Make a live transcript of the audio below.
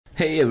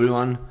Hey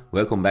everyone,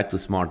 welcome back to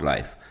Smart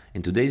Life.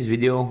 In today's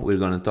video, we're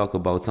going to talk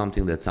about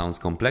something that sounds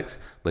complex,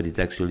 but it's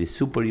actually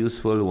super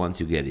useful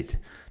once you get it.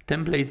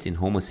 Templates in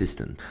Home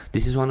Assistant.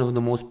 This is one of the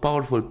most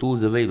powerful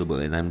tools available,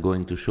 and I'm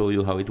going to show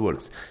you how it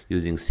works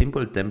using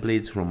simple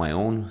templates from my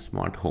own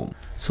smart home.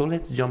 So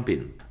let's jump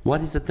in.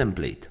 What is a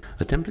template?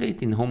 A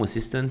template in Home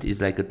Assistant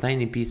is like a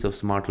tiny piece of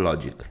smart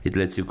logic. It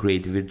lets you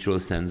create virtual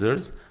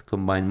sensors,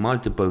 combine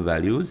multiple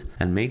values,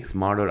 and make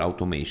smarter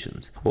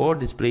automations, or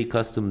display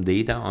custom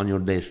data on your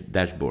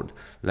dashboard,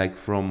 like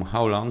from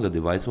how long the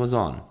device was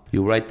on.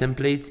 You write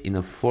templates in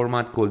a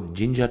format called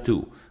Jinja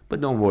 2,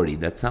 but don't worry,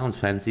 that sounds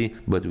fancy,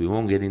 but we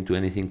won't get into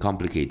anything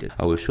complicated.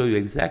 I will show you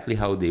exactly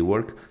how they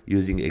work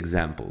using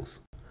examples.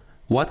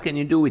 What can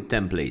you do with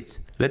templates?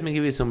 Let me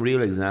give you some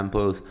real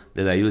examples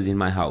that I use in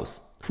my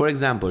house. For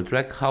example,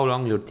 track how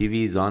long your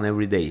TV is on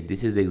every day.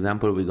 This is the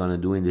example we're gonna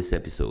do in this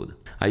episode.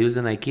 I use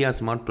an IKEA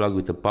smart plug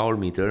with a power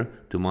meter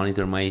to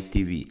monitor my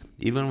TV.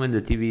 Even when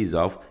the TV is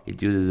off,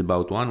 it uses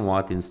about 1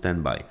 watt in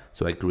standby.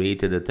 So I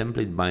created a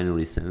template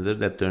binary sensor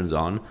that turns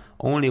on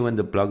only when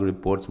the plug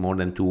reports more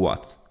than 2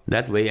 watts.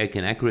 That way I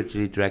can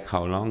accurately track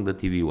how long the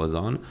TV was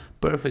on,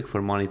 perfect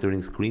for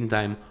monitoring screen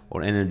time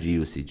or energy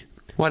usage.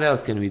 What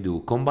else can we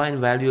do? Combine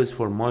values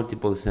for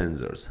multiple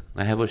sensors.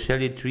 I have a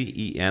Shelly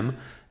 3EM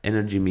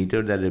energy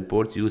meter that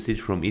reports usage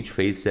from each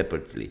phase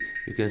separately.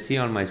 You can see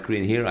on my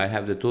screen here I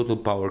have the total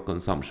power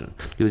consumption.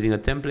 Using a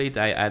template,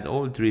 I add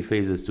all 3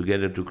 phases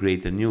together to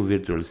create a new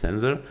virtual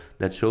sensor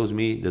that shows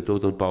me the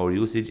total power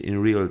usage in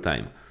real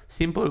time.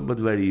 Simple but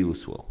very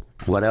useful.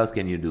 What else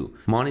can you do?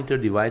 Monitor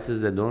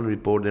devices that don't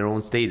report their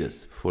own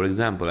status. For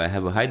example, I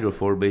have a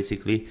hydrophore,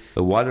 basically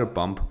a water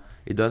pump.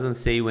 It doesn't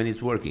say when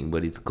it's working,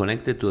 but it's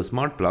connected to a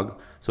smart plug,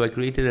 so I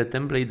created a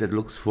template that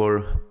looks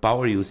for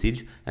power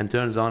usage and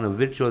turns on a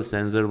virtual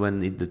sensor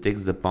when it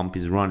detects the pump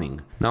is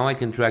running. Now I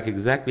can track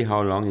exactly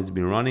how long it's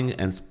been running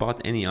and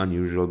spot any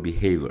unusual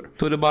behavior.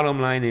 So the bottom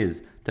line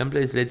is,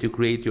 templates let you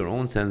create your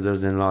own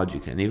sensors and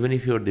logic, and even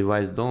if your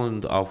device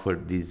don't offer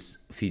these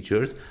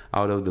features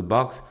out of the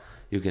box,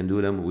 you can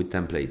do them with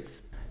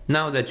templates.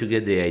 Now that you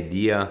get the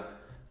idea,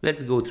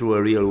 let's go through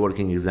a real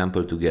working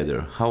example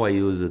together, how I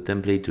use a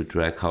template to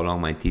track how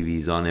long my TV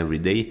is on every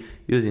day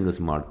using a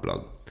smart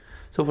plug.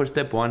 So for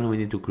step 1, we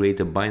need to create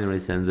a binary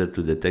sensor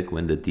to detect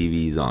when the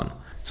TV is on.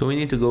 So we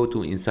need to go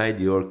to inside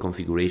your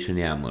configuration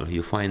YAML.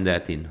 You find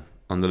that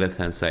on the left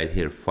hand side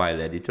here,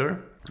 file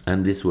editor,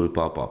 and this will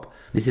pop up.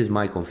 This is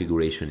my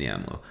configuration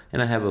YAML,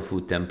 and I have a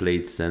few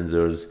templates,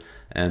 sensors,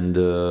 and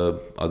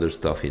other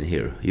stuff in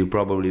here. You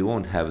probably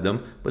won't have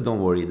them, but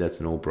don't worry,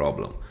 that's no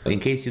problem. In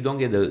case you don't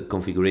get the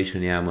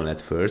configuration YAML at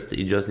first,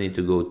 you just need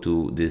to go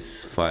to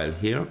this file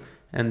here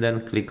and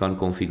then click on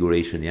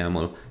configuration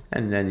YAML,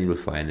 and then you'll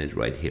find it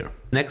right here.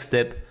 Next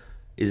step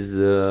is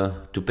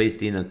to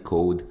paste in a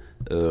code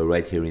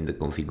right here in the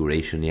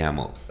configuration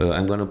YAML.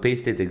 I'm gonna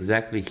paste it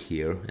exactly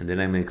here, and then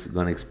I'm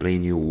gonna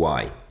explain you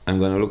why. I'm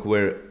gonna look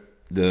where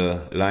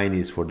the line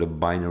is for the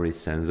binary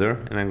sensor,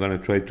 and I'm gonna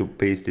try to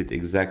paste it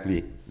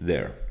exactly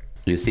there.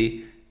 You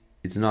see,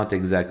 it's not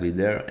exactly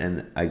there,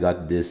 and I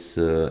got this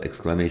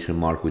exclamation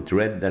mark with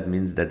red. That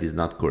means that is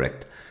not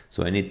correct.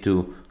 So I need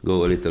to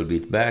go a little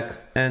bit back,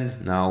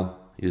 and now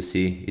you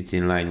see it's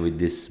in line with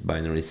this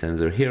binary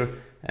sensor here,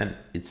 and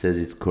it says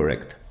it's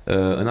correct.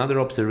 Another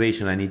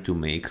observation I need to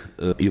make,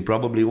 you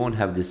probably won't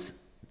have this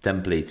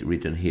template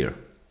written here.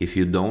 If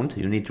you don't,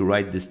 you need to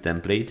write this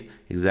template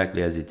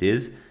exactly as it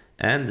is,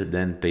 and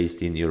then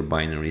paste in your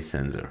binary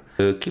sensor.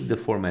 Keep the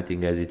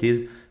formatting as it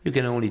is. You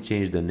can only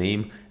change the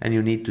name, and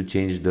you need to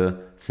change the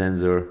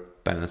sensor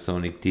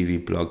Panasonic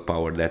TV plug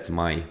power. That's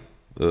my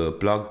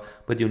plug,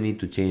 but you need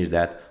to change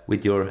that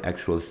with your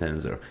actual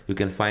sensor. You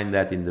can find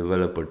that in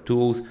developer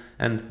tools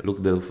and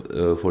look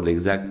for the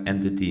exact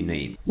entity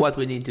name. What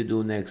we need to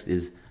do next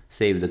is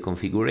save the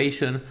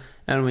configuration,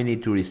 and we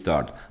need to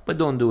restart, but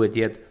don't do it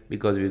yet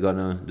because we're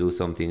gonna do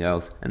something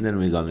else, and then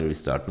we're gonna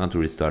restart, not to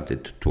restart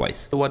it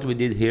twice. So what we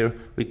did here,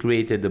 we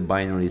created a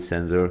binary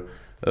sensor,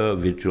 a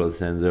virtual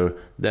sensor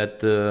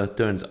that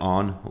turns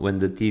on when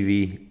the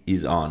TV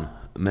is on,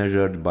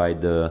 measured by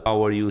the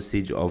power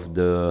usage of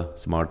the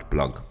smart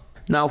plug.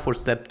 Now for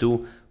step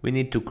 2, we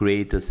need to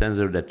create a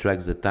sensor that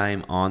tracks the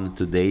time on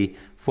today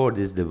for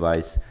this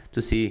device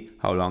to see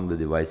how long the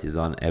device is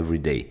on every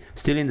day.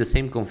 Still in the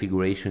same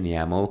configuration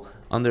YAML,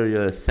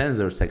 under the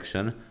sensor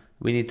section,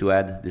 we need to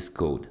add this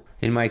code.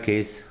 In my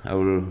case, I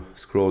will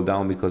scroll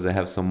down because I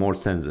have some more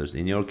sensors.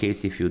 In your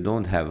case, if you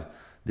don't have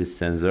this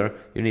sensor,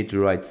 you need to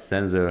write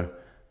sensor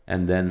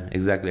and then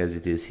exactly as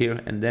it is here,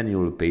 and then you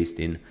will paste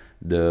in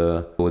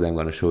the code I'm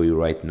going to show you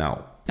right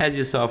now. As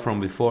you saw from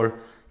before,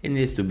 it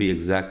needs to be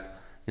exact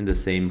in the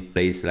same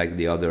place like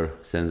the other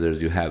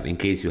sensors you have, in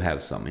case you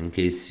have some. In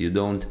case you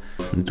don't,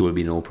 it will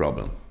be no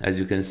problem. As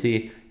you can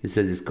see, it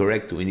says it's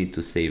correct. We need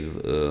to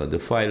save the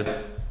file,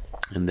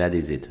 and that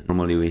is it.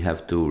 Normally we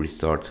have to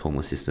restart Home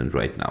Assistant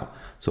right now,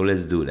 so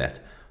let's do that.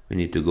 We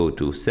need to go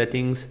to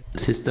Settings,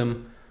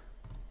 System,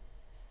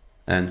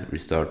 and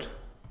restart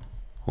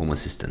Home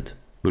Assistant.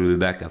 We'll be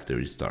back after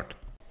restart.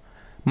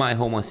 My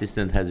Home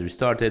Assistant has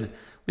restarted.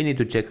 we need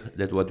to check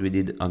that what we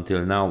did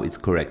until now is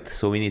correct.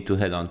 So we need to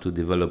head on to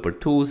developer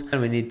tools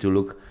and we need to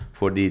look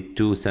for the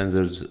two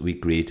sensors we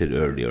created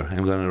earlier.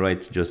 I'm gonna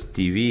write just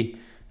TV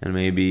and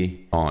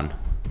maybe on.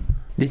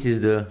 This is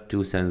the two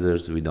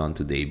sensors we done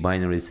today.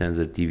 Binary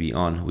sensor TV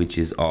on, which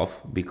is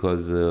off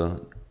because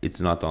it's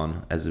not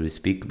on as we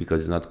speak because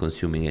it's not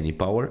consuming any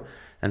power,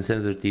 and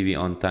sensor TV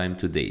on time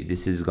today.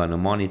 This is gonna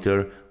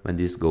monitor when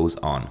this goes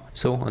on.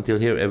 So until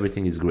here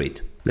everything is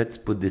great. Let's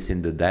put this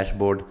in the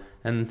dashboard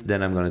and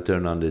then I'm gonna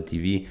turn on the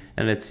TV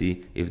and let's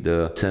see if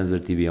the sensor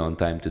TV on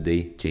time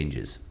today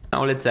changes.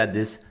 Now let's add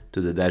this to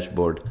the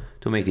dashboard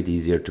to make it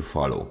easier to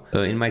follow.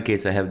 In my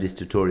case I have this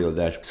tutorial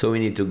dashboard, so we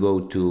need to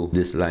go to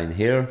this line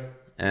here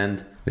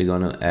and we're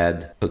gonna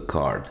add a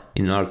card.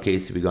 In our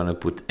case we're gonna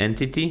put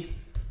entity,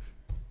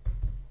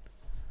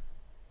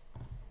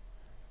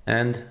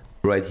 and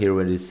right here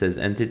where it says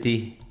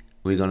entity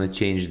we're gonna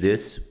change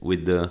this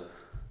with the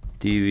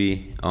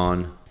TV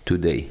on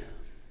today.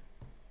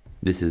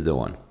 This is the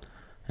one,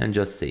 and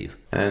just save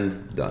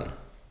and done.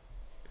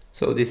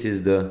 So this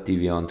is the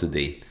TV on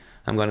today.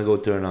 I'm gonna go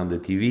turn on the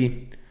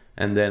TV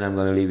and then I'm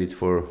gonna leave it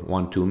for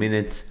 1-2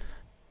 minutes.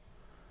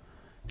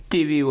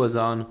 TV was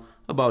on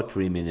about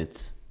 3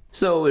 minutes.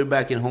 So we're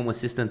back in Home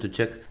Assistant to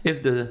check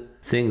if the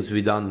things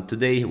we done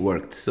today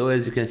worked. So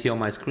as you can see on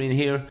my screen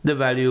here, the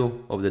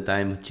value of the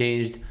time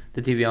changed.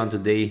 The TV on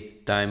today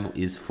time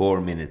is 4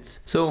 minutes.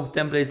 So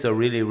templates are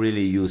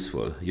really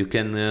useful. You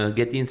can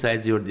get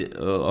insights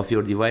of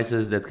your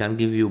devices that can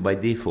give you by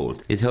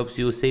default. It helps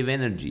you save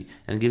energy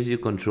and gives you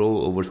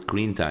control over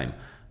screen time.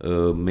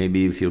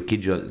 Maybe if your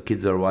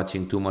kids are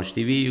watching too much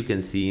TV, you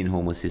can see in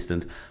Home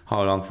Assistant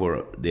how long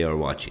they are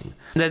watching.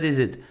 That is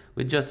it.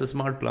 With just a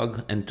smart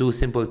plug and 2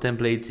 simple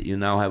templates, you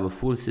now have a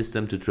full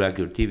system to track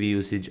your TV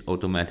usage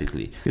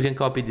automatically. You can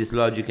copy this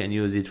logic and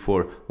use it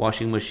for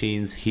washing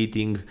machines,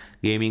 heating,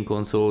 gaming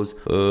consoles,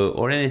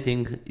 or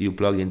anything you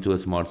plug into a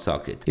smart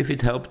socket. If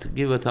it helped,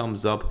 give a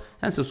thumbs up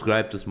and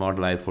subscribe to Smart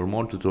Life for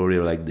more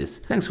tutorials like this.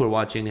 Thanks for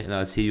watching and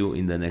I'll see you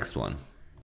in the next one.